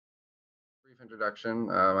introduction.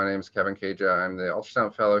 My name is Kevin Caja. I'm the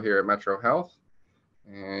ultrasound fellow here at MetroHealth,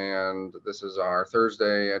 and this is our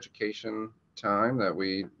Thursday education time that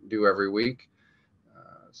we do every week.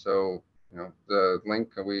 The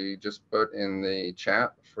link we just put in the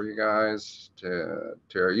chat for you guys to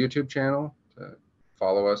our YouTube channel to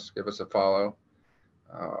follow us, give us a follow.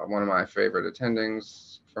 One of my favorite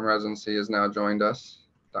attendings from residency has now joined us,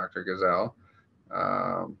 Dr. Gazelle.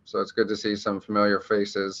 So it's good to see some familiar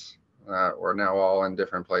faces. We're now all in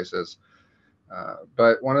different places.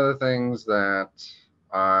 But one of the things that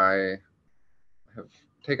I have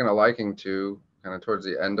taken a liking to kind of towards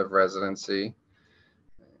the end of residency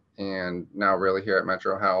and now really here at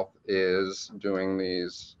MetroHealth is doing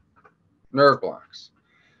these nerve blocks.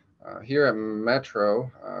 Here at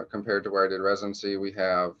Metro, compared to where I did residency, we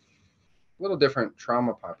have a little different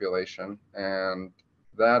trauma population, and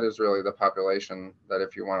that is really the population that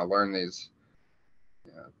if you want to learn these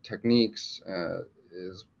techniques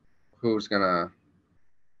is who's going to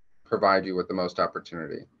provide you with the most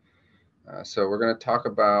opportunity. So we're going to talk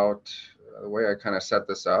about the way I kind of set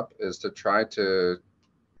this up is to try to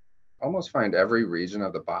almost find every region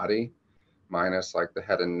of the body minus like the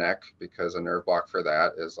head and neck, because a nerve block for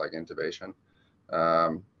that is like intubation.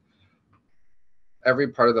 Every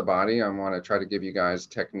part of the body, I want to try to give you guys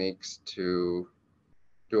techniques to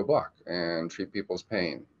do a block and treat people's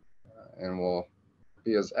pain. And we'll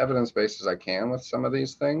be as evidence-based as I can with some of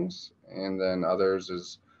these things, and then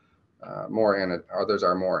others are more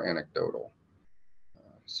anecdotal.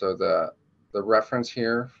 So the reference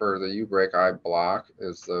here for the uBREAK iBlock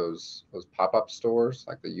is those pop-up stores,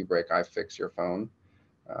 like the uBREAK iFix Your Phone.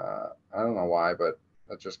 I don't know why, but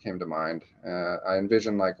that just came to mind. I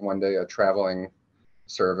envision like one day a traveling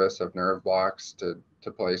service of nerve blocks to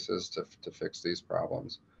places to fix these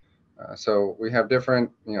problems. So we have different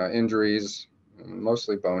injuries,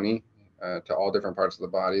 mostly bony, to all different parts of the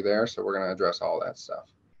body there. So we're going to address all that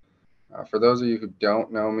stuff. For those of you who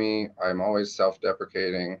don't know me, I'm always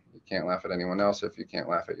self-deprecating. You can't laugh at anyone else if you can't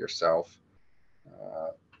laugh at yourself.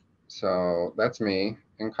 So that's me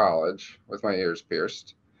in college with my ears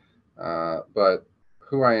pierced. But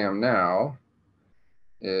who I am now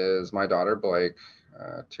is my daughter, Blake,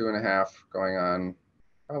 2.5 going on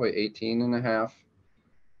probably 18.5.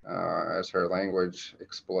 As her language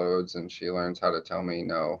explodes and she learns how to tell me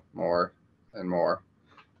no more and more.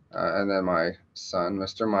 And then my son,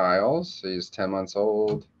 Mr. Miles, he's 10 months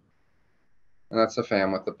old. And that's the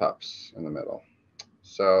fam with the pups in the middle.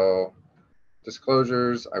 So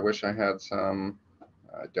disclosures, I wish I had some.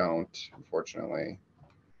 I don't, unfortunately.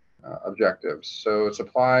 Objectives. So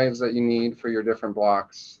supplies that you need for your different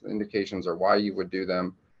blocks, the indications are why you would do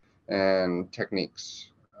them, and techniques.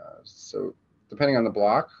 So depending on the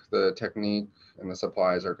block, the technique and the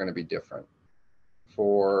supplies are going to be different.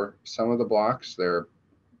 For some of the blocks, they're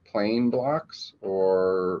plain blocks,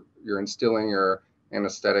 or you're instilling your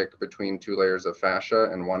anesthetic between 2 layers of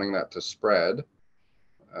fascia and wanting that to spread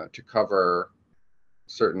to cover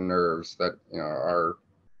certain nerves that are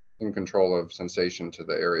in control of sensation to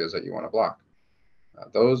the areas that you want to block.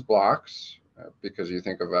 Those blocks, because you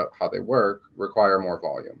think about how they work, require more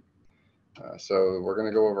volume. So we're going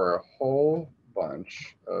to go over a whole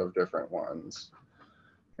bunch of different ones.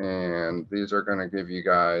 And these are going to give you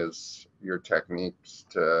guys your techniques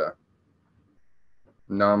to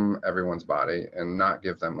numb everyone's body and not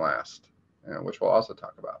give them last, which we'll also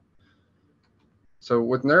talk about. So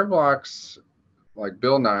with nerve blocks, like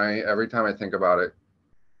Bill Nye, every time I think about it,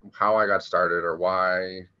 how I got started or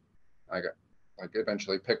why I got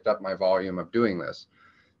eventually picked up my volume of doing this,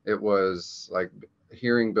 it was like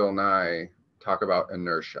hearing Bill Nye talk about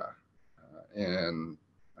inertia and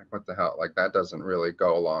like, what the hell, like that doesn't really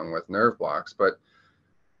go along with nerve blocks. But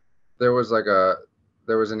there was an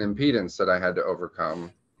impedance that I had to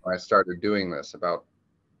overcome when I started doing this, about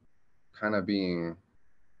kind of being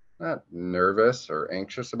not nervous or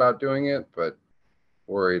anxious about doing it, but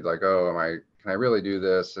worried like, oh, can I really do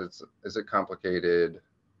this? Is it complicated?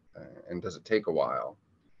 And does it take a while?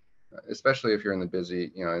 Especially if you're in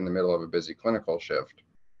the middle of a busy clinical shift.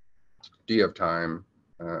 Do you have time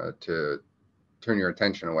to turn your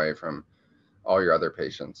attention away from all your other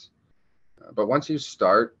patients? But once you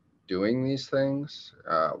start doing these things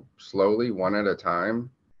slowly, one at a time,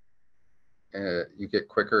 you get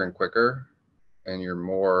quicker and quicker, and you're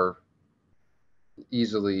more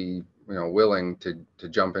easily willing to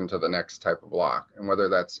jump into the next type of block. And whether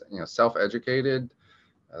that's self-educated,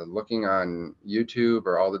 looking on YouTube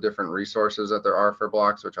or all the different resources that there are for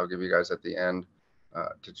blocks, which I'll give you guys at the end,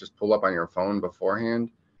 to just pull up on your phone beforehand.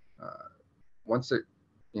 Once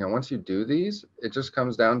you do these, it just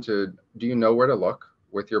comes down to, do you know where to look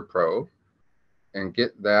with your probe? and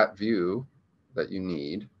get that view that you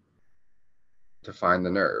need to find the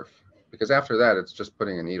nerve. Because after that, it's just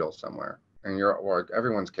putting a needle somewhere. And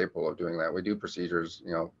everyone's capable of doing that. We do procedures,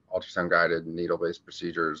 ultrasound guided needle-based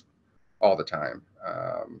procedures all the time.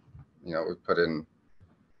 We've put in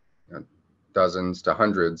dozens to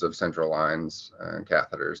hundreds of central lines and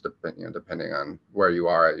catheters, depending on where you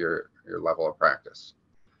are at your level of practice.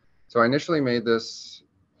 So I initially made this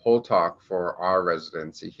whole talk for our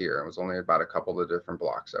residency here. It was only about a couple of different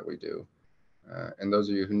blocks that we do. And those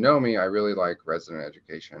of you who know me, I really like resident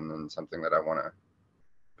education and something that I want to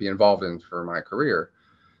be involved in for my career.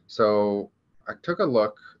 So I took a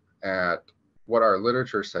look at what our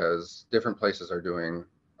literature says different places are doing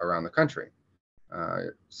around the country.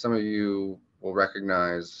 Some of you will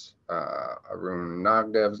recognize Arun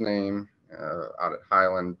Nagdev's name out at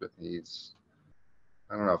Highland. He's,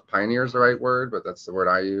 I don't know if pioneer is the right word, but that's the word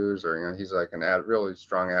I use. Or he's like really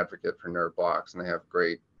strong advocate for nerve blocks, and they have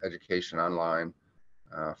great education online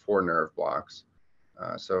for nerve blocks.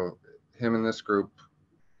 So him and this group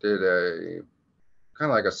did a kind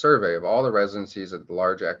of like a survey of all the residencies at the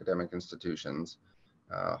large academic institutions.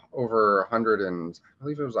 Over 100 and I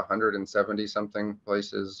believe it was 170 something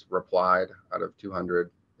places replied out of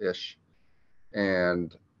 200-ish,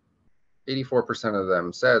 and 84% of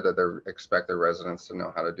them said that they expect their residents to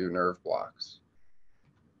know how to do nerve blocks.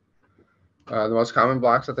 The most common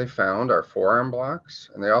blocks that they found are forearm blocks,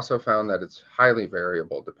 and they also found that it's highly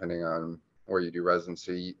variable depending on where you do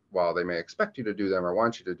residency. While they may expect you to do them or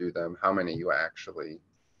want you to do them, how many you actually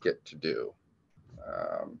get to do.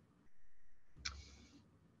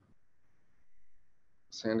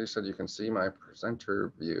 Sandy said you can see my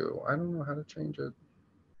presenter view. I don't know how to change it,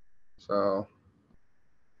 so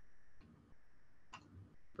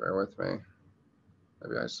bear with me.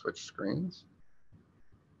 Maybe I switch screens.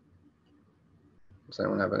 Does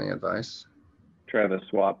anyone have any advice? Try the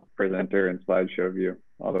swap presenter and slideshow view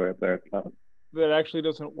all the way up there at the top. That actually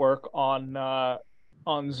doesn't work on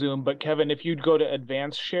Zoom, but Kevin, if you'd go to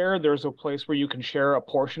advanced share, there's a place where you can share a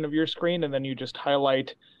portion of your screen, and then you just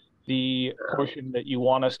highlight the portion that you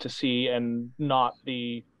want us to see and not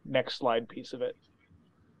the next slide piece of it.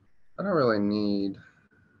 I don't really need,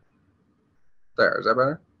 there, is that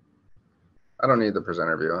better? I don't need the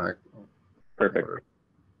presenter view. Perfect.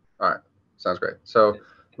 All right, sounds great. So the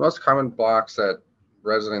most common blocks that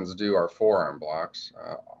residents do are forearm blocks.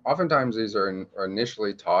 Oftentimes these are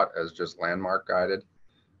initially taught as just landmark guided,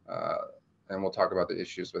 and we'll talk about the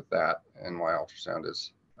issues with that and why ultrasound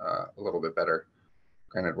is a little bit better.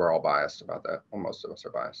 Granted, we're all biased about that. Well, most of us are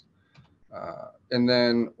biased. And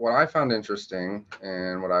then what I found interesting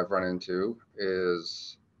and what I've run into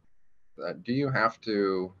is that do you have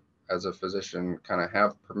to, as a physician, kind of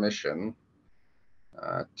have permission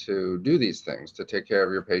to do these things, to take care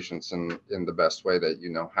of your patients in the best way that you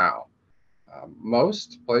know how?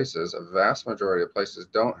 Most places, a vast majority of places,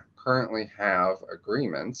 don't currently have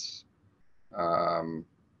agreements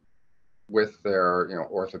with their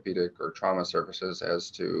orthopedic or trauma services as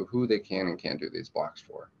to who they can and can't do these blocks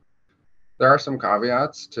for. There are some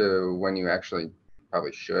caveats to when you actually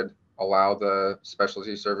probably should allow the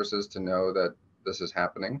specialty services to know that this is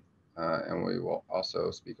happening, and we will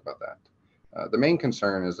also speak about that. The main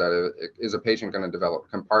concern is that is a patient going to develop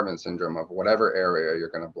compartment syndrome of whatever area you're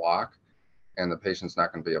going to block, and the patient's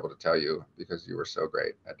not going to be able to tell you because you were so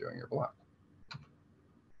great at doing your block.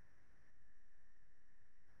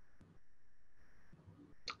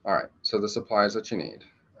 All right, so the supplies that you need.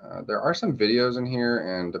 There are some videos in here,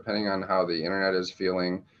 and depending on how the internet is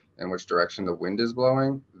feeling and which direction the wind is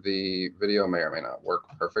blowing, the video may or may not work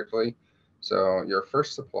perfectly. So your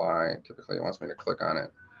first supply, typically it wants me to click on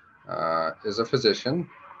it, is a physician.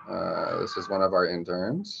 This is one of our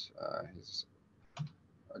interns. He's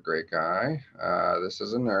a great guy. This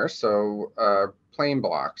is a nurse. So plain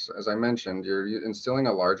blocks, as I mentioned, you're instilling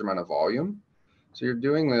a large amount of volume. So you're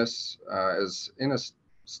doing this as in a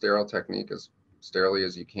sterile technique, as sterilely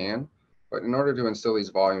as you can. But in order to instill these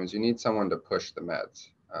volumes, you need someone to push the meds.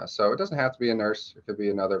 So it doesn't have to be a nurse. It could be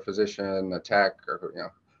another physician, a tech, or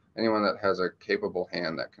anyone that has a capable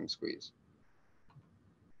hand that can squeeze.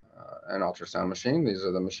 An ultrasound machine. These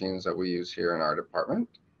are the machines that we use here in our department.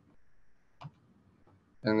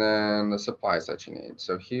 And then the supplies that you need.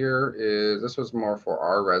 So here is, this was more for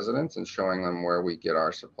our residents and showing them where we get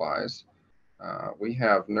our supplies. We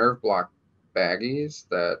have nerve block baggies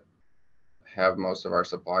that have most of our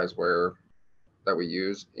supplies that we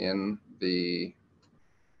use in the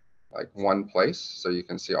one place. So you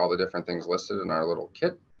can see all the different things listed in our little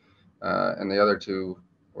kit. And the other two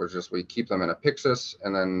were just, we keep them in a Pyxis,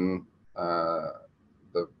 and then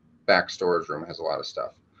the back storage room has a lot of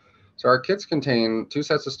stuff. So our kits contain 2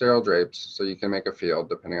 sets of sterile drapes, so you can make a field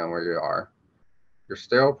depending on where you are, your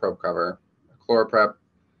sterile probe cover, ChloraPrep,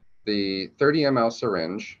 the 30 ml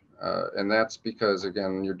syringe, and that's because,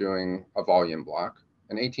 again, you're doing a volume block,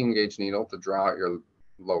 an 18 gauge needle to draw out your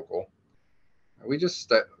local. We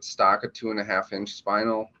just stock a 2.5-inch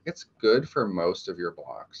spinal. It's good for most of your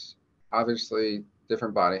blocks. Obviously,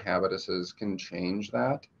 different body habituses can change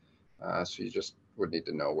that, so you just would need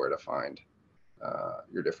to know where to find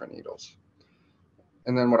your different needles.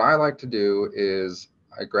 And then what I like to do is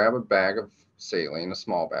I grab a bag of saline, a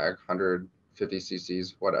small bag, 150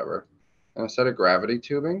 cc's, whatever, and a set of gravity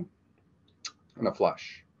tubing and a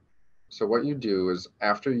flush. So what you do is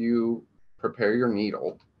after you prepare your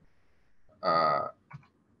needle,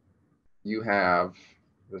 you have,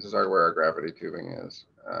 this is where our gravity tubing is,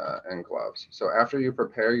 and gloves. So after you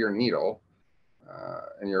prepare your needle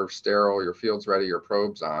and you're sterile, your field's ready, your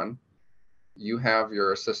probe's on, you have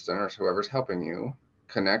your assistant or whoever's helping you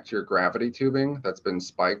connect your gravity tubing that's been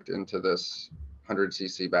spiked into this 100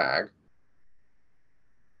 cc bag.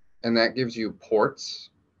 And that gives you ports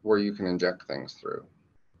where you can inject things through.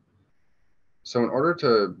 So in order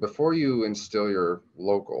to, before you instill your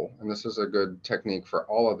local, and this is a good technique for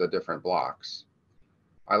all of the different blocks,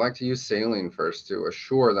 I like to use saline first to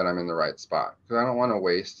assure that I'm in the right spot, because I don't want to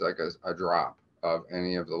waste like a drop of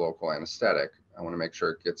any of the local anesthetic. I want to make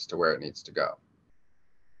sure it gets to where it needs to go.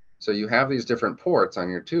 So you have these different ports on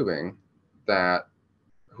your tubing that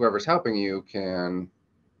whoever's helping you can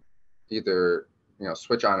either, you know,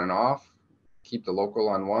 switch on and off, keep the local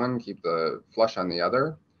on one, keep the flush on the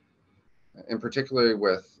other. In particular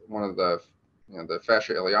with one of the, you know, the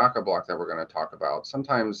fascia iliaca block that we're going to talk about,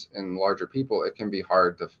 sometimes in larger people, it can be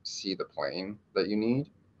hard to see the plane that you need.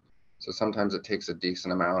 So sometimes it takes a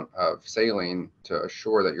decent amount of saline to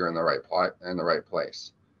assure that you're in the right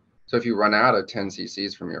place. So if you run out of 10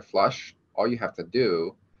 cc's from your flush, all you have to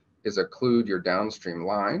do is occlude your downstream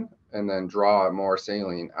line and then draw more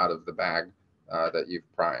saline out of the bag that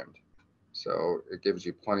you've primed. So it gives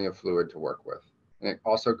you plenty of fluid to work with. And it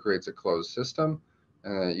also creates a closed system,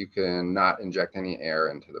 and you can not inject any air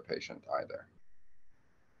into the patient either.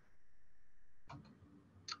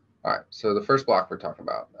 All right, so the first block we're talking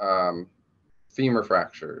about, femur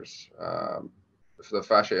fractures, for the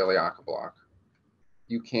fascia iliaca block.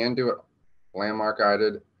 You can do it landmark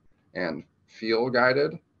guided and field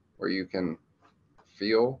guided, where you can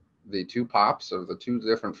feel the 2 pops of the 2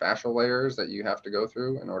 different fascial layers that you have to go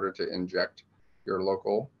through in order to inject your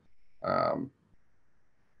local.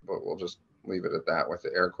 But we'll just leave it at that with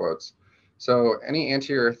the air quotes. So any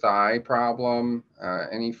anterior thigh problem,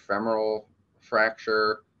 any femoral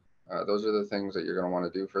fracture, those are the things that you're going to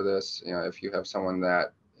want to do for this. You know, if you have someone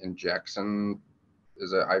that injects and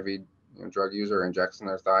is an IV drug user, injects in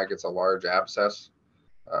their thigh, gets a large abscess,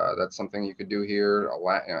 that's something you could do here.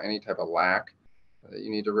 Any type of lac that you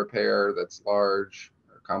need to repair that's large,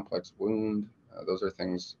 or complex wound, those are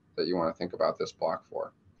things that you want to think about this block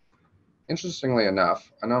for. Interestingly enough,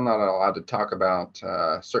 I know I'm not allowed to talk about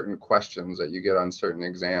certain questions that you get on certain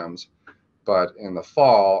exams, but in the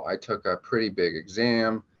fall, I took a pretty big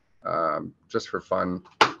exam just for fun,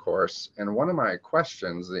 of course. And one of my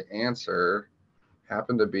questions, the answer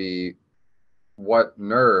happened to be what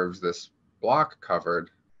nerves this block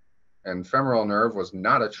covered, and femoral nerve was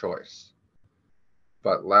not a choice,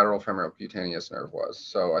 but lateral femoral cutaneous nerve was.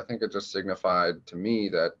 So I think it just signified to me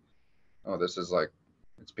that, oh, this is like,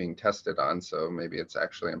 it's being tested on, so maybe it's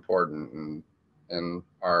actually important, and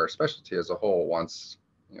our specialty as a whole wants,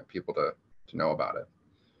 you know, people to know about it.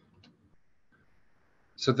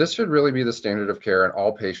 So this should really be the standard of care in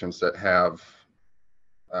all patients that have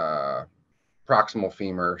proximal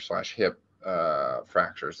femur / hip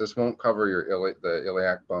fractures. This won't cover the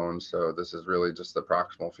iliac bones, so this is really just the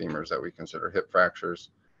proximal femurs that we consider hip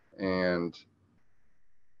fractures. And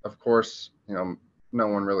of course, you know, no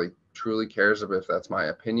one really truly cares if that's my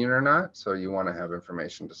opinion or not, so you want to have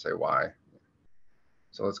information to say why.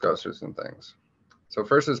 So let's go through some things. So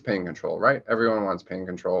first is pain control, right? Everyone wants pain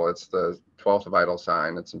control. It's the 12th vital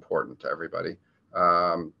sign. It's important to everybody.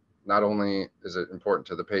 Not only is it important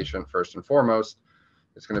to the patient first and foremost,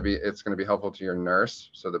 it's going to be helpful to your nurse,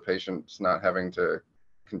 so the patient's not having to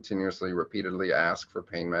continuously, repeatedly ask for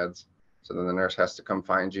pain meds. So then the nurse has to come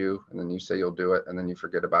find you, and then you say you'll do it, and then you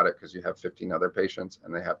forget about it because you have 15 other patients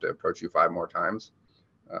and they have to approach you 5 more times.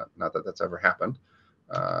 Not that that's ever happened.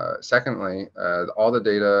 Secondly, all the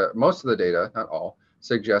data, most of the data, not all,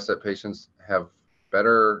 suggests that patients have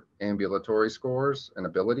better ambulatory scores and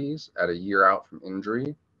abilities at a year out from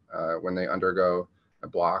injury when they undergo a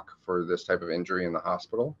block for this type of injury in the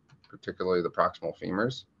hospital, particularly the proximal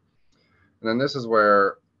femurs. And then this is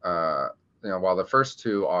where while the first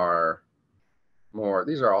two are more,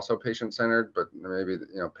 these are also patient-centered, but maybe,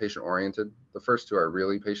 patient-oriented. The first two are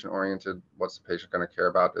really patient-oriented. What's the patient going to care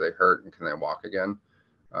about? Do they hurt and can they walk again?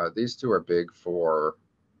 These two are big for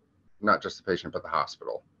not just the patient, but the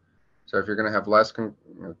hospital. So if you're going to have less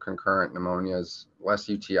concurrent pneumonias, less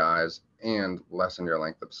UTIs, and lessen your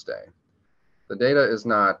length of stay. The data is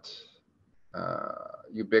not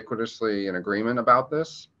ubiquitously in agreement about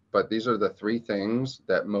this, but these are the three things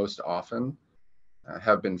that most often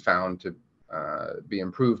have been found to be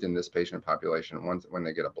improved in this patient population when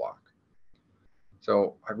they get a block.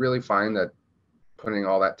 So I really find that putting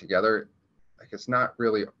all that together, like, it's not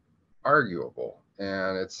really arguable.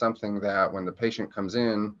 And it's something that when the patient comes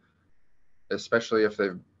in, especially if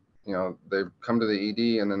they've come to the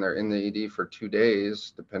ED and then they're in the ED for 2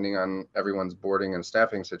 days, depending on everyone's boarding and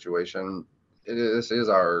staffing situation, this is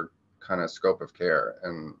our kind of scope of care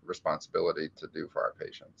and responsibility to do for our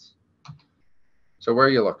patients. So where are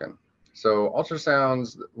you looking? So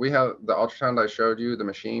ultrasounds, we have the ultrasound I showed you, the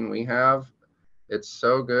machine we have, it's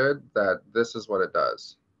so good that this is what it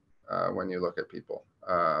does when you look at people,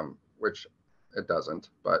 which it doesn't,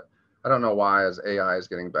 but I don't know why, as AI is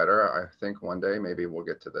getting better, I think one day maybe we'll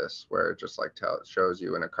get to this where it just like shows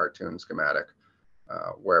you in a cartoon schematic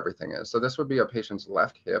where everything is. So this would be a patient's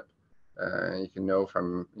left hip. You can know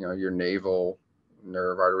from your navel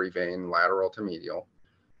nerve artery vein, lateral to medial.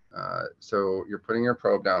 So you're putting your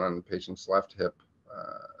probe down on the patient's left hip,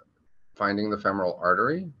 finding the femoral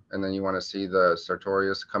artery, and then you want to see the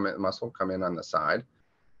sartorius muscle come in on the side,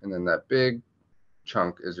 and then that big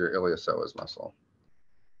chunk is your iliopsoas muscle.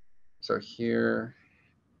 So here,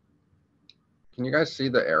 can you guys see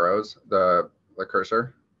the arrows, the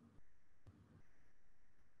cursor?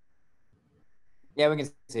 Yeah, we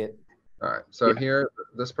can see it. All right, so here,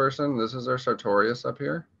 this person, this is their sartorius up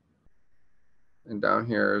here. And down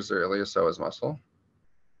here is their iliopsoas muscle.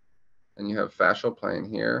 And you have fascial plane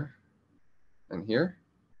here and here.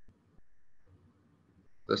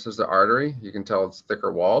 This is the artery. You can tell it's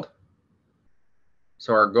thicker walled.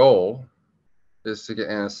 So our goal is to get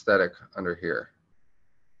anesthetic under here.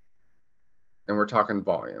 And we're talking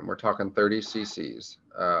volume. We're talking 30 cc's.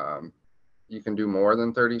 You can do more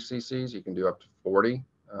than 30 cc's. You can do up to 40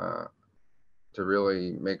 to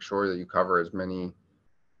really make sure that you cover as many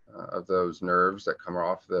of those nerves that come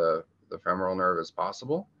off the femoral nerve as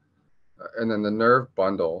possible. And then the nerve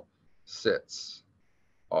bundle sits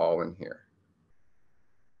all in here.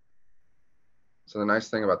 So the nice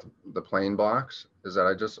thing about the plain blocks is that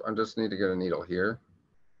I just need to get a needle here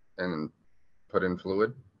and put in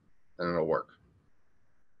fluid and it'll work.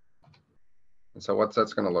 And so what's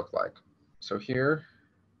that's going to look like? So here,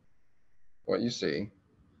 what you see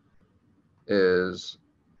is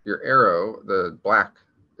your arrow, the black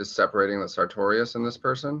is separating the sartorius in this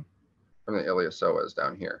person from the iliopsoas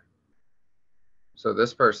down here. So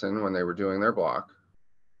this person, when they were doing their block,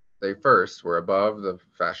 they first were above the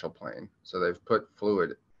fascial plane. So they've put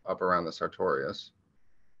fluid up around the sartorius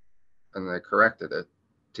and they corrected it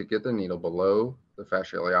to get the needle below the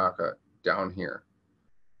fascia iliaca down here.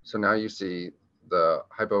 So now you see the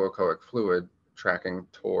hypoechoic fluid tracking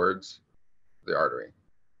towards the artery.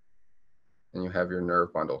 And you have your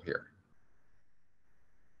nerve bundle here.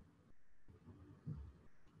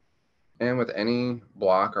 And with any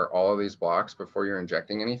block or all of these blocks, before you're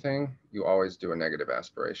injecting anything, you always do a negative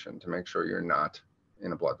aspiration to make sure you're not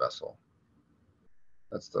in a blood vessel.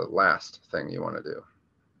 That's the last thing you want to do.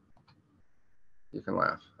 You can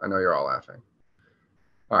laugh. I know you're all laughing.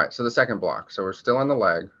 All right, so the second block. So we're still on the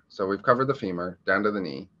leg. So we've covered the femur down to the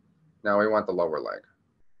knee. Now we want the lower leg.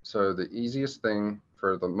 So the easiest thing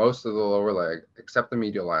for most of the lower leg, except the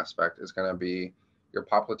medial aspect, is going to be your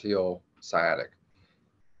popliteal sciatic.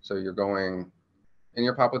 So you're going in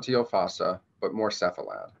your popliteal fossa, but more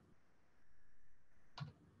cephalad.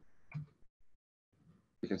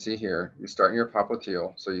 You can see here, you start in your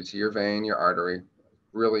popliteal, so you see your vein, your artery,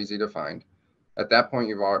 real easy to find. At that point,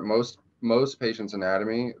 most patients'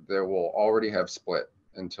 anatomy, they will already have split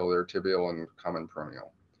until they're tibial and common peroneal.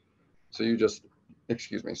 So you just,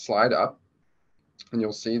 slide up, and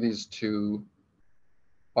you'll see these two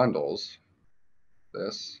bundles,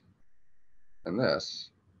 this and this,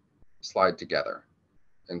 slide together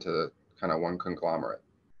into kind of one conglomerate.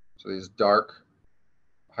 So these dark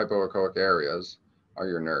hypoechoic areas are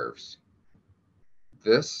your nerves.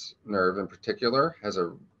 This nerve in particular has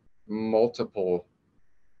a multiple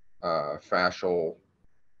fascial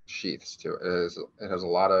sheaths to it. It has a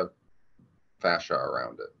lot of fascia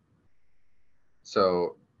around it.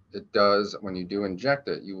 So it does, when you do inject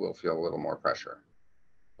it, you will feel a little more pressure.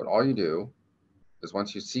 But all you do is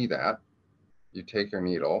once you see that, you take your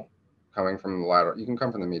needle coming from the lateral. You can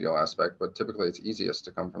come from the medial aspect, but typically it's easiest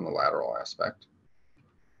to come from the lateral aspect.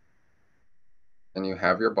 And you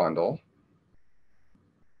have your bundle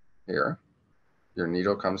here. Your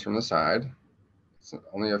needle comes from the side. It's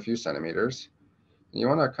only a few centimeters. And you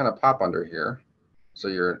want to kind of pop under here. So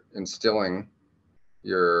you're instilling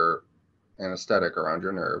your anesthetic around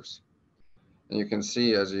your nerves. And you can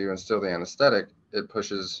see as you instill the anesthetic, it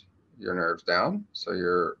pushes your nerves down. So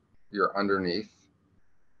you're underneath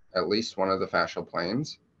at least one of the fascial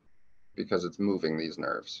planes because it's moving these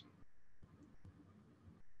nerves.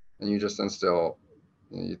 And you just instill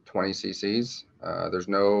 20 cc's. There's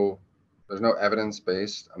no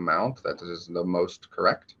evidence-based amount that is the most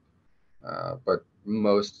correct, but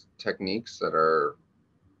most techniques that are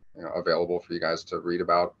available for you guys to read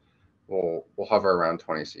about will hover around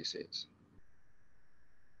 20 cc's.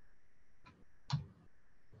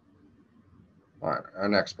 All right, our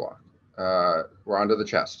next block. We're onto the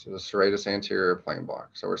chest, the serratus anterior plane block.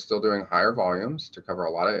 So we're still doing higher volumes to cover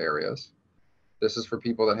a lot of areas. This is for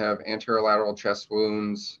people that have anterolateral chest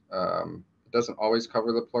wounds. It doesn't always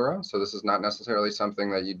cover the pleura, so this is not necessarily something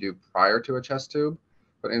that you do prior to a chest tube.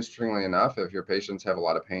 But interestingly enough, if your patients have a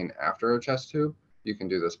lot of pain after a chest tube, you can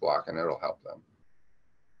do this block and it'll help them.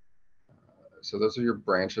 So those are your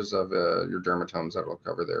branches of your dermatomes that will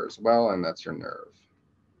cover there as well, and that's your nerve.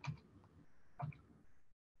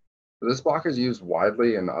 So this block is used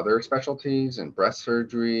widely in other specialties, in breast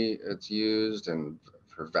surgery. It's used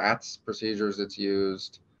for VATS procedures. It's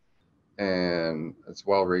used, and it's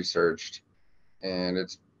well researched, and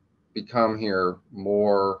it's become here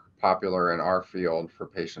more popular in our field for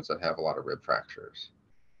patients that have a lot of rib fractures.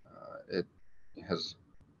 It has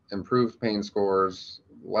improved pain scores,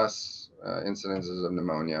 less incidences of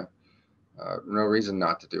pneumonia. No reason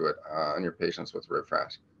not to do it on your patients with rib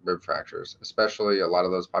fractures, especially a lot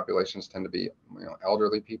of those populations tend to be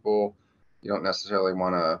elderly people. You don't necessarily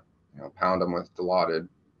want to pound them with Dilaudid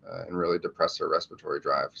and really depress their respiratory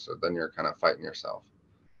drive. So then you're kind of fighting yourself.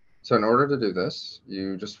 So in order to do this,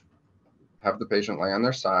 you just have the patient lay on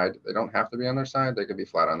their side. They don't have to be on their side. They could be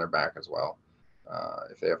flat on their back as well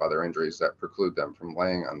if they have other injuries that preclude them from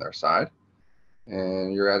laying on their side.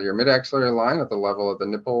 And you're at your mid-axillary line at the level of the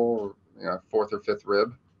nipple, fourth or fifth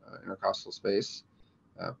rib, intercostal space.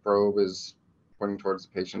 Probe is pointing towards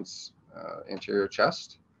the patient's anterior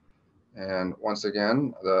chest. And once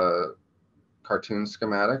again, the cartoon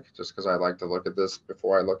schematic, just because I like to look at this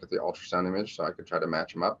before I look at the ultrasound image so I could try to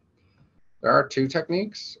match them up. There are two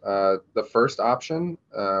techniques. The first option,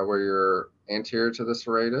 where you're anterior to the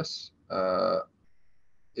serratus,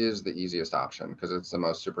 is the easiest option because it's the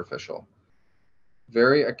most superficial.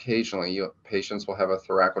 Very occasionally, patients will have a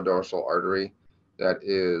thoracodorsal artery that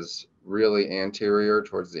is really anterior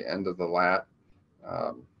towards the end of the lat.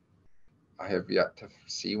 I have yet to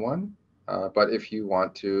see one, but if you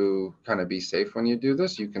want to kind of be safe when you do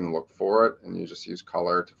this, you can look for it and you just use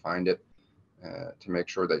color to find it to make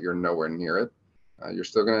sure that you're nowhere near it. You're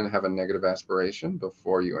still going to have a negative aspiration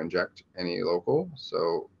before you inject any local,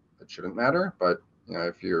 so it shouldn't matter. But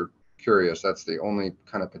if you're curious, that's the only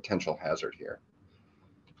kind of potential hazard here.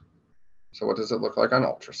 So what does it look like on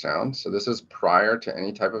ultrasound? So this is prior to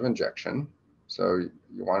any type of injection. So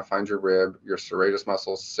you want to find your rib, your serratus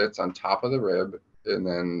muscle sits on top of the rib, and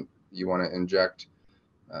then you want to inject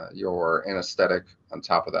your anesthetic on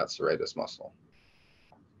top of that serratus muscle.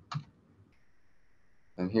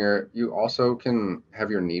 And here you also can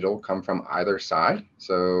have your needle come from either side.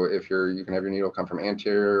 So if you can have your needle come from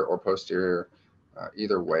anterior or posterior,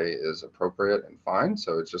 either way is appropriate and fine.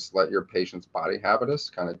 So it's just let your patient's body habitus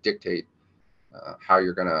kind of dictate how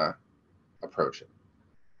you're going to approach it.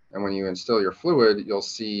 And when you instill your fluid, you'll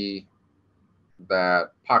see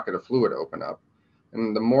that pocket of fluid open up.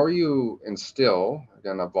 And the more you instill,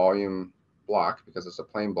 again, a volume block, because it's a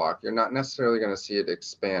plane block, you're not necessarily going to see it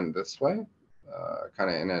expand this way, kind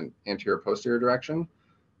of in an anterior posterior direction,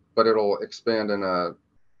 but it'll expand in a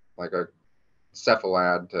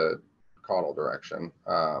cephalad to caudal direction.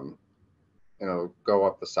 And it'll go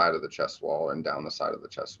up the side of the chest wall and down the side of the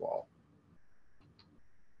chest wall.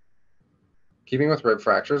 Keeping with rib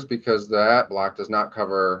fractures, because that block does not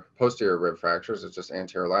cover posterior rib fractures, it's just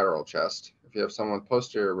anterolateral chest. If you have someone with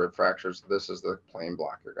posterior rib fractures, this is the plane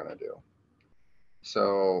block you're going to do.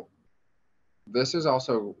 So this is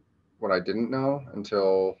also what I didn't know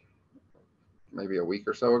until maybe a week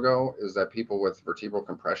or so ago, is that people with vertebral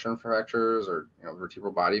compression fractures or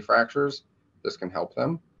vertebral body fractures, this can help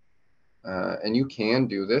them. And you can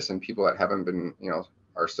do this in people that haven't been,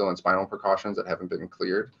 are still in spinal precautions that haven't been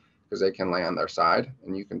cleared, because they can lay on their side,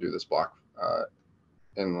 and you can do this block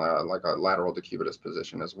in like a lateral decubitus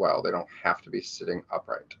position as well. They don't have to be sitting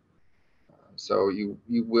upright. So you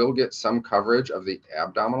will get some coverage of the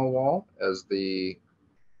abdominal wall as the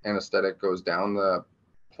anesthetic goes down the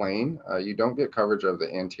plane. You don't get coverage of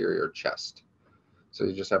the anterior chest. So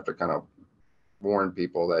you just have to kind of warn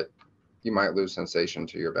people that you might lose sensation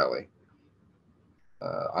to your belly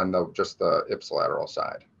on just the ipsilateral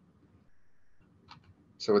side.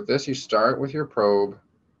 So with this, you start with your probe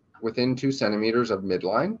within 2 centimeters of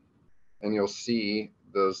midline, and you'll see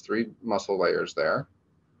those 3 muscle layers there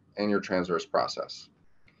and your transverse process.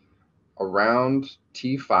 Around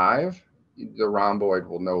T5, the rhomboid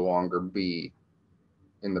will no longer be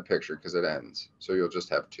in the picture because it ends. So you'll just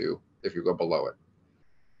have 2 if you go below it.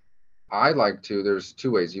 I like to, there's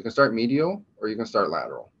 2 ways. You can start medial or you can start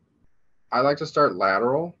lateral. I like to start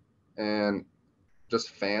lateral and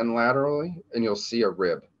just fan laterally, and you'll see a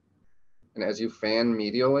rib. And as you fan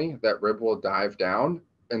medially, that rib will dive down,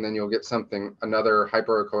 and then you'll get something, another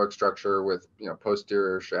hyperechoic structure with, you know,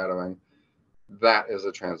 posterior shadowing. That is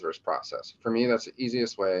a transverse process. For me, that's the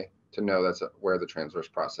easiest way to know that's where the transverse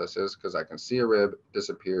process is, because I can see a rib,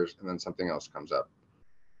 disappears, and then something else comes up.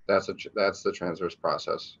 That's the transverse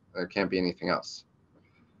process. It can't be anything else.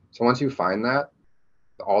 So once you find that,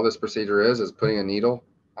 all this procedure is putting a needle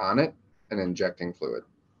on it and injecting fluid.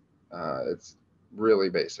 It's really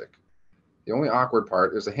basic. The only awkward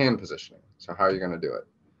part is the hand positioning. So how are you going to do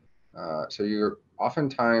it? So you're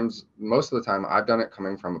oftentimes, most of the time, I've done it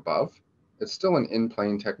coming from above. It's still an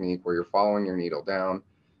in-plane technique where you're following your needle down.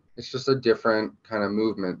 It's just a different kind of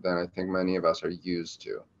movement than I think many of us are used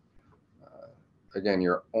to. Again,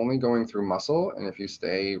 you're only going through muscle, and if you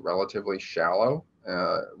stay relatively shallow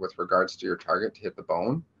with regards to your target to hit the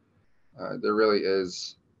bone, there really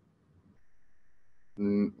is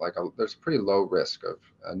there's pretty low risk of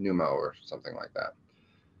a pneumo or something like that.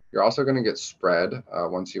 You're also going to get spread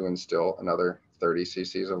once you instill another 30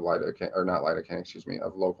 cc's of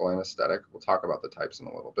of local anesthetic. We'll talk about the types in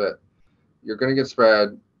a little bit. You're going to get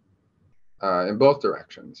spread in both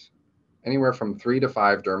directions, anywhere from 3 to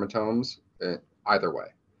 5 dermatomes either way.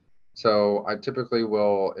 So I typically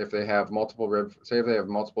will, if they have multiple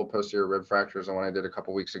posterior rib fractures, and when I did a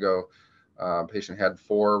couple weeks ago, patient had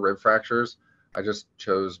 4 rib fractures. I just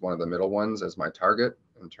chose one of the middle ones as my target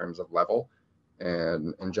in terms of level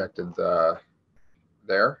and injected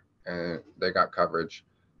there, and they got coverage.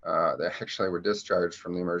 They actually were discharged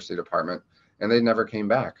from the emergency department, and they never came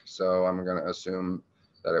back. So I'm going to assume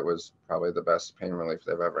that it was probably the best pain relief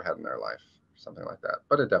they've ever had in their life, something like that.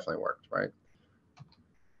 But it definitely worked, right?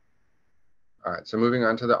 All right, so moving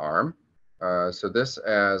on to the arm. So this,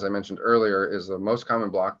 as I mentioned earlier, is the most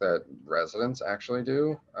common block that residents actually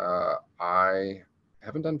do. I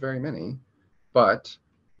haven't done very many, but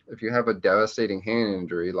if you have a devastating hand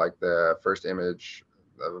injury, like the first image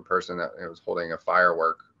of a person that was holding a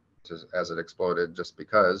firework as it exploded just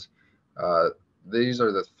because, these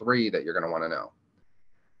are the 3 that you're going to want to know.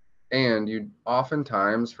 And you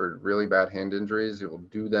oftentimes, for really bad hand injuries, you will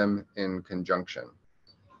do them in conjunction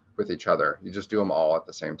with each other. You just do them all at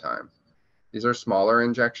the same time. These are smaller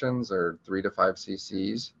injections, they're 3 to 5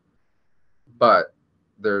 cc's, but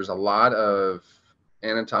there's a lot of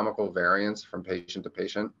anatomical variance from patient to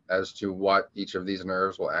patient as to what each of these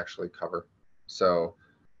nerves will actually cover. So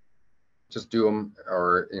just do them,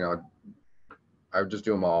 or, you know, I would just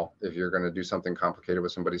do them all if you're going to do something complicated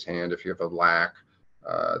with somebody's hand, if you have a lac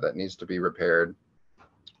that needs to be repaired,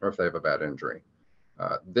 or if they have a bad injury.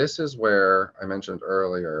 This is where I mentioned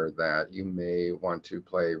earlier that you may want to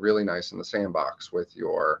play really nice in the sandbox with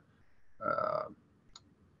your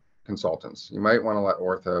consultants. You might want to let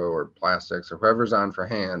ortho or plastics or whoever's on for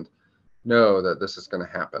hand know that this is going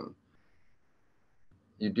to happen.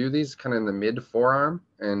 You do these kind of in the mid forearm,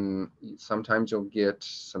 and sometimes you'll get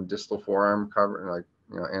some distal forearm cover, like,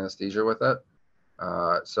 you know, anesthesia with it.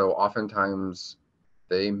 So oftentimes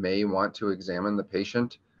they may want to examine the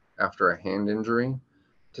patient after a hand injury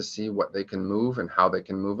to see what they can move and how they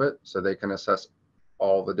can move it, so they can assess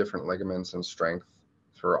all the different ligaments and strength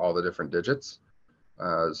for all the different digits.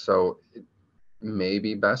 So it may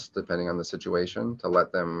be best, depending on the situation, to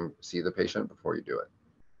let them see the patient before you do it.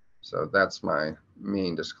 So that's my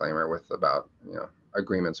main disclaimer about, you know,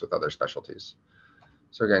 agreements with other specialties.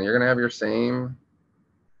 So again, you're going to have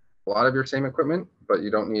a lot of your same equipment, but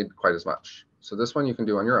you don't need quite as much. So this one you can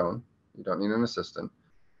do on your own. You don't need an assistant.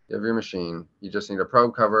 You have your machine. You just need a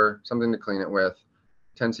probe cover, something to clean it with,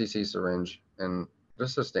 10 cc syringe, and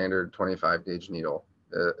just a standard 25 gauge needle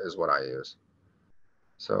is what I use.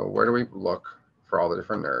 So where do we look for all the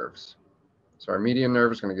different nerves? So our median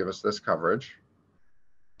nerve is going to give us this coverage.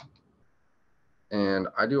 And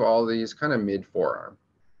I do all these kind of mid forearm.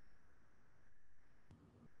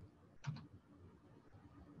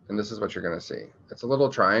 and this is what you're going to see. It's a little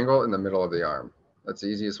triangle in the middle of the arm. That's the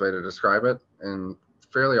easiest way to describe it. And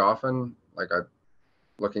fairly often, like I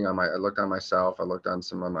looked on myself, I looked on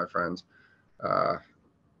some of my friends.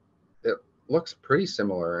 It looks pretty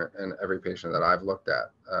similar in every patient that I've looked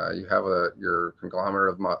at. You have your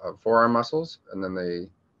conglomerate of forearm muscles, and then the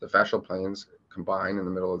fascial planes combine in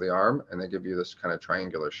the middle of the arm, and they give you this kind of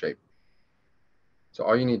triangular shape. So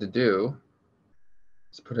all you need to do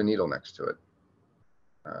is put a needle next to it.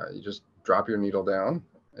 You just drop your needle down,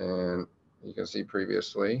 and you can see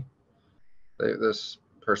previously this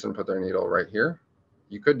person put their needle right here.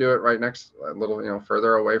 You could do it right next, a little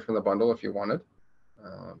further away from the bundle if you wanted,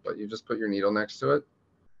 but you just put your needle next to it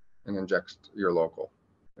and inject your local.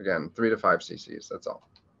 Again, 3 to 5 cc's, that's all.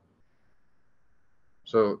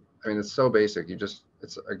 So I mean, it's so basic. It's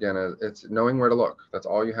knowing where to look. That's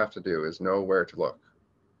all you have to do, is know where to look.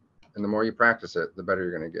 And the more you practice it, the better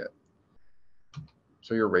you're going to get.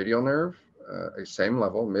 So your radial nerve, same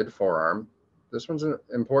level, mid forearm. This one's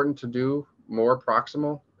important to do more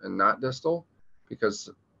proximal and not distal, because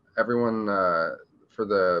everyone, for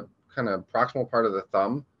the kind of proximal part of the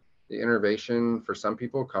thumb, the innervation for some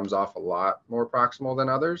people comes off a lot more proximal than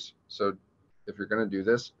others. So if you're going to do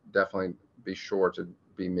this, definitely be sure to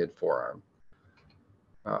be mid forearm.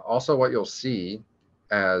 Also, what you'll see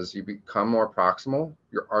as you become more proximal,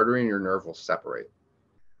 your artery and your nerve will separate.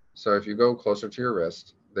 So if you go closer to your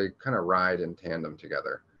wrist, they kind of ride in tandem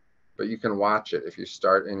together. But you can watch it if you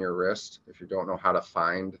start in your wrist. If you don't know how to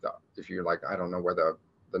find if you're like, I don't know where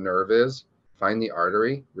the nerve is, find the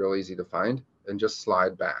artery, real easy to find, and just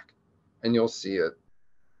slide back, and you'll see it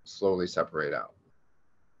slowly separate out.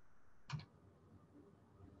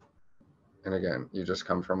 And again, you just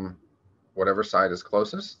come from whatever side is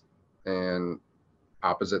closest and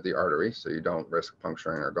opposite the artery, so you don't risk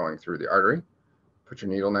puncturing or going through the artery. Put your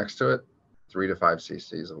needle next to it, 3 to 5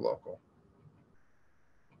 cc's of local.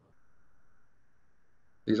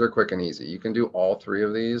 These are quick and easy. You can do all 3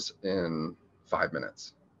 of these in 5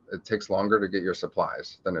 minutes. It takes longer to get your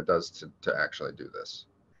supplies than it does to actually do this.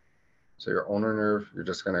 So your ulnar nerve, you're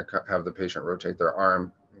just going to have the patient rotate their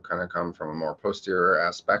arm and kind of come from a more posterior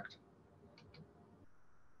aspect.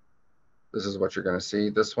 This is what you're going to see.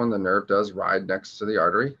 This one, the nerve does ride next to the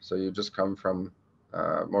artery. So you just come from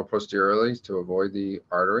more posteriorly to avoid the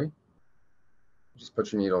artery. Just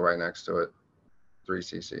put your needle right next to it, 3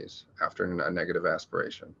 cc's after a negative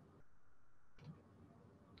aspiration.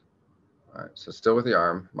 All right, so still with the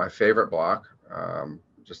arm, my favorite block.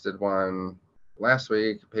 Just did one last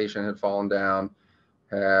week. A patient had fallen down,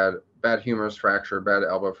 had bad humerus fracture, bad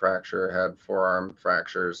elbow fracture, had forearm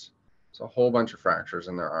fractures. So a whole bunch of fractures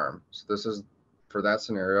in their arm. So this is, for that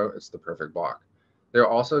scenario, it's the perfect block. They'll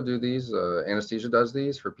also do these, anesthesia does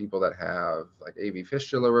these for people that have like AV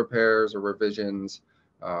fistula repairs or revisions.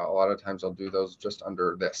 A lot of times they'll do those just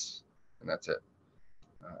under this, and that's it.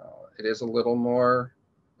 It is a little more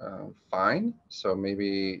fine. So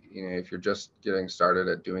maybe, if you're just getting started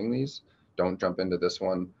at doing these, don't jump into this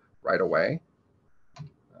one right away.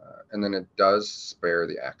 And then it does spare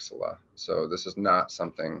the axilla. So this is not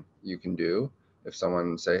something you can do if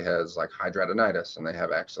someone, say, has like hidradenitis and they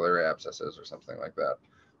have axillary abscesses or something like that.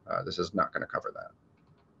 This is not going to cover that.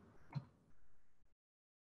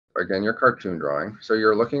 Again, your cartoon drawing. So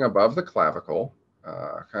you're looking above the clavicle,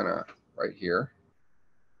 kind of right here.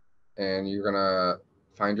 And you're going to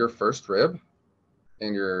find your first rib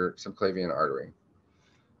and your subclavian artery.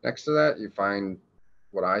 Next to that, you find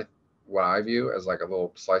what I view as like a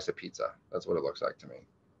little slice of pizza. That's what it looks like to me.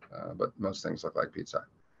 But most things look like pizza.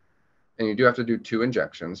 And you do have to do 2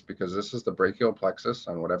 injections, because this is the brachial plexus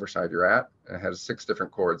on whatever side you're at, and it has 6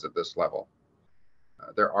 different cords at this level.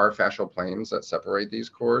 There are fascial planes that separate these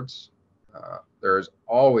cords. There's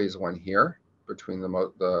always one here between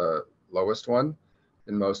the lowest one,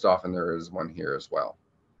 and most often there is one here as well.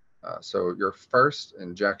 So your first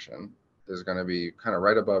injection is going to be kind of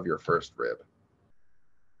right above your first rib.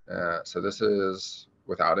 So this is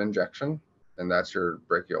without injection, and that's your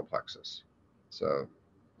brachial plexus. So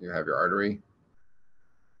you have your artery,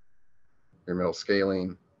 your middle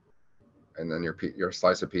scalene, and then your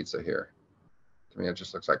slice of pizza here. To me, it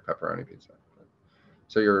just looks like pepperoni pizza.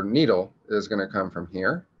 So your needle is going to come from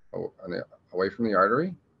here, away from the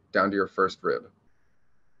artery, down to your first rib.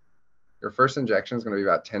 Your first injection is going to be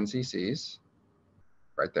about 10 cc's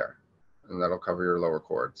right there, and that'll cover your lower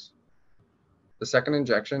cords. The second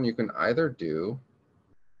injection you can either do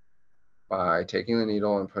by taking the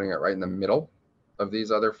needle and putting it right in the middle of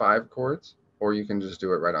these other 5 cords, or you can just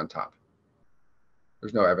do it right on top.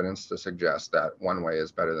 There's no evidence to suggest that one way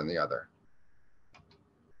is better than the other.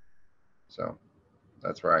 So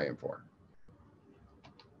that's where I aim for.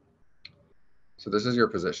 So this is your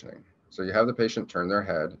positioning. So you have the patient turn their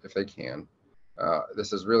head if they can.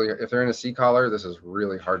 This is really, if they're in a C-collar, this is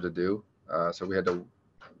really hard to do. So we had to,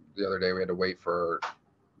 the other day, we had to wait for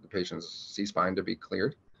the patient's C-spine to be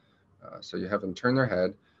cleared. So you have them turn their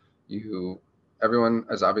head. Everyone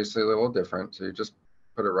is obviously a little different. So you just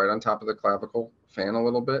put it right on top of the clavicle, fan a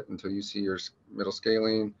little bit until you see your middle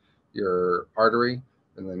scalene, your artery,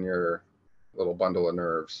 and then your little bundle of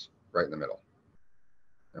nerves right in the middle.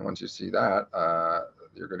 And once you see that,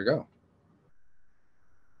 you're good to go.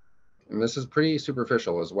 And this is pretty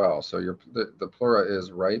superficial as well. So the pleura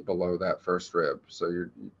is right below that first rib. So you're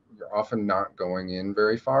often not going in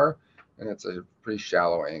very far, and it's a pretty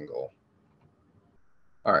shallow angle.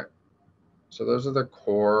 All right. So those are the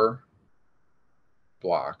core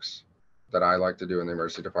blocks that I like to do in the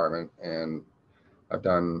emergency department, and I've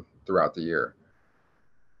done throughout the year.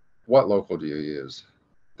 What local do you use?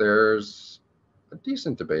 There's a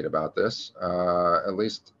decent debate about this. At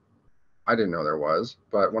least I didn't know there was,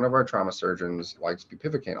 but one of our trauma surgeons likes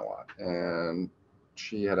bupivacaine a lot, and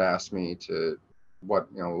she had asked me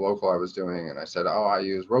what local I was doing, and I said, oh, I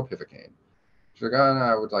use ropivacaine. She's like, oh, no,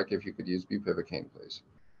 I would like if you could use bupivacaine, please.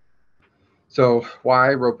 So why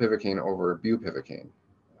ropivacaine over bupivacaine?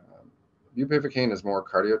 Bupivacaine is more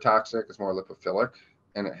cardiotoxic, it's more lipophilic,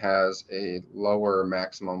 and it has a lower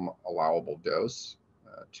maximum allowable dose,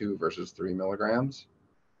 2 versus 3 milligrams.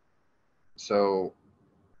 So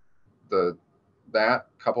that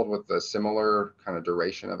coupled with the similar kind of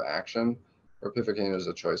duration of action, ropivacaine is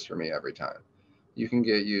a choice for me every time. You can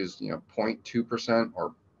get used 0.2%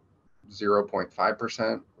 or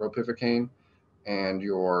 0.5% ropivacaine, and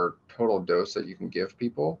your total dose that you can give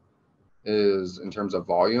people is, in terms of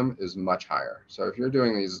volume, is much higher. So if you're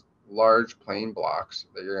doing these large plain blocks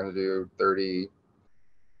that you're going to do 30,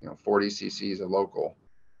 40 cc's of local,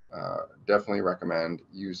 definitely recommend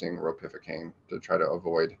using ropivacaine to try to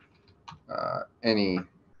avoid any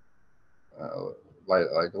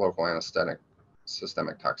like local anesthetic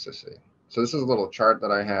systemic toxicity. So this is a little chart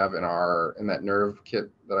that I have in that nerve kit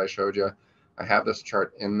that I showed you. I have this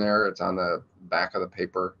chart in there. It's on the back of the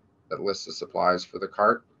paper that lists the supplies for the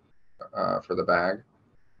cart, for the bag.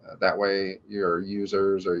 That way your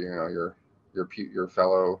users or your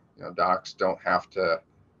fellow docs don't have to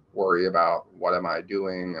worry about what am I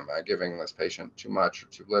doing? Am I giving this patient too much or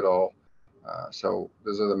too little? So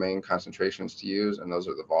those are the main concentrations to use, and those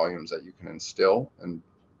are the volumes that you can instill and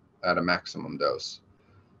at a maximum dose.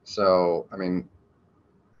 So, I mean,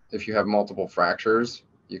 if you have multiple fractures,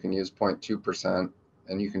 you can use 0.2%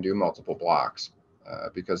 and you can do multiple blocks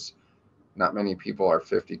because not many people are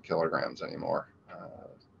 50 kilograms anymore.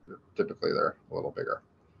 Typically, they're a little bigger.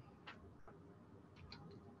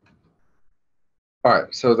 All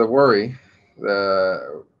right, so the worry,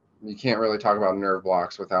 you can't really talk about nerve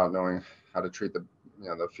blocks without knowing how to treat the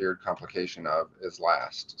feared complication of is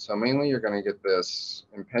last. So mainly you're going to get this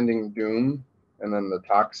impending doom and then the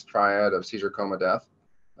tox triad of seizure, coma, death,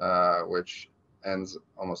 which ends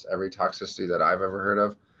almost every toxicity that I've ever heard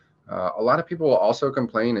of. A lot of people will also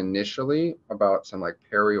complain initially about some like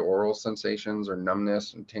perioral sensations or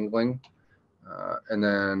numbness and tingling. And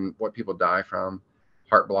then what people die from,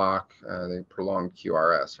 heart block, they prolonged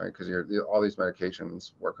QRS, right? Because all these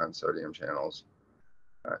medications work on sodium channels.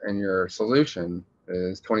 And your solution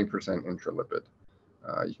is 20% intralipid.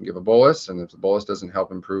 You can give a bolus, and if the bolus doesn't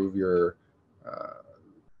help improve your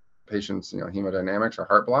patient's hemodynamics or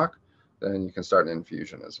heart block, then you can start an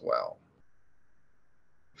infusion as well.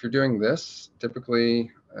 If you're doing this,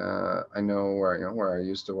 typically, I know where I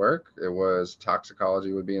used to work, it was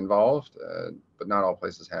toxicology would be involved, but not all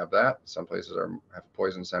places have that. Some places have a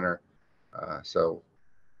poison center. So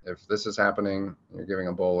if this is happening, you're giving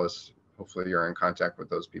a bolus, hopefully you're in contact with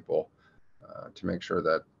those people to make sure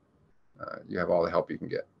that you have all the help you can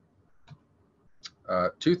get.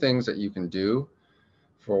 2 things that you can do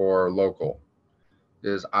for local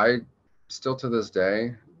is I still to this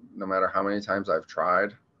day, no matter how many times I've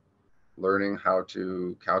tried, learning how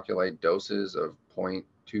to calculate doses of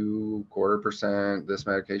 0.2, 0.25%, this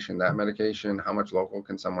medication, that medication, how much local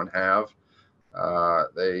can someone have?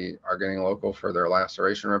 They are getting local for their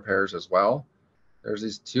laceration repairs as well. There's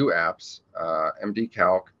these 2 apps, MD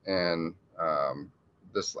Calc and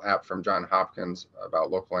this app from Johns Hopkins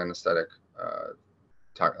about local anesthetic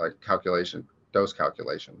dose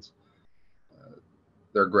calculations.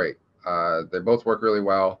 They're great. They both work really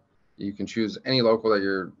well. You can choose any local that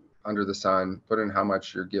you're under the sun, put in how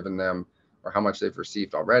much you're giving them or how much they've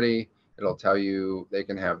received already. It'll tell you they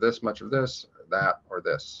can have this much of this, that, or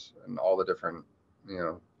this, and all the different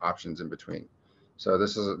options in between. So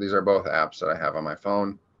these are both apps that I have on my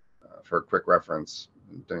phone for quick reference.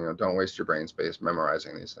 You know, don't waste your brain space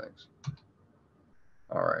memorizing these things.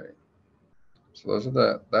 All right. So those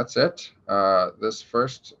are that's it. This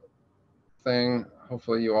first thing,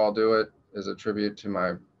 hopefully you all do it, is a tribute to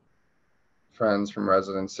my friends from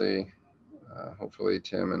residency. Hopefully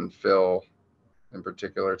Tim and Phil in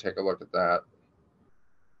particular take a look at that.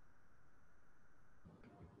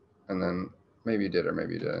 And then maybe you did or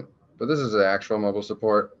maybe you didn't. But this is the actual mobile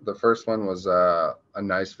support. The first one was a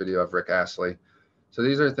nice video of Rick Astley. So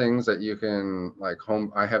these are things that you can like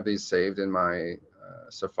home. I have these saved in my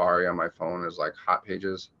Safari on my phone as like hot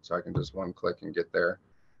pages. So I can just one click and get there.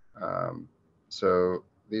 So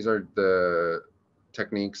these are the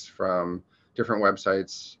techniques from different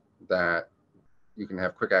websites that you can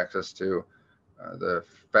have quick access to. The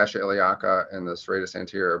fascia iliaca and the serratus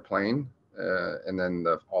anterior plane, and then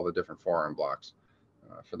all the different forearm blocks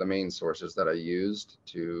for the main sources that I used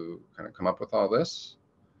to kind of come up with all this.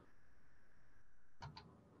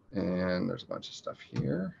 And there's a bunch of stuff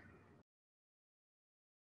here.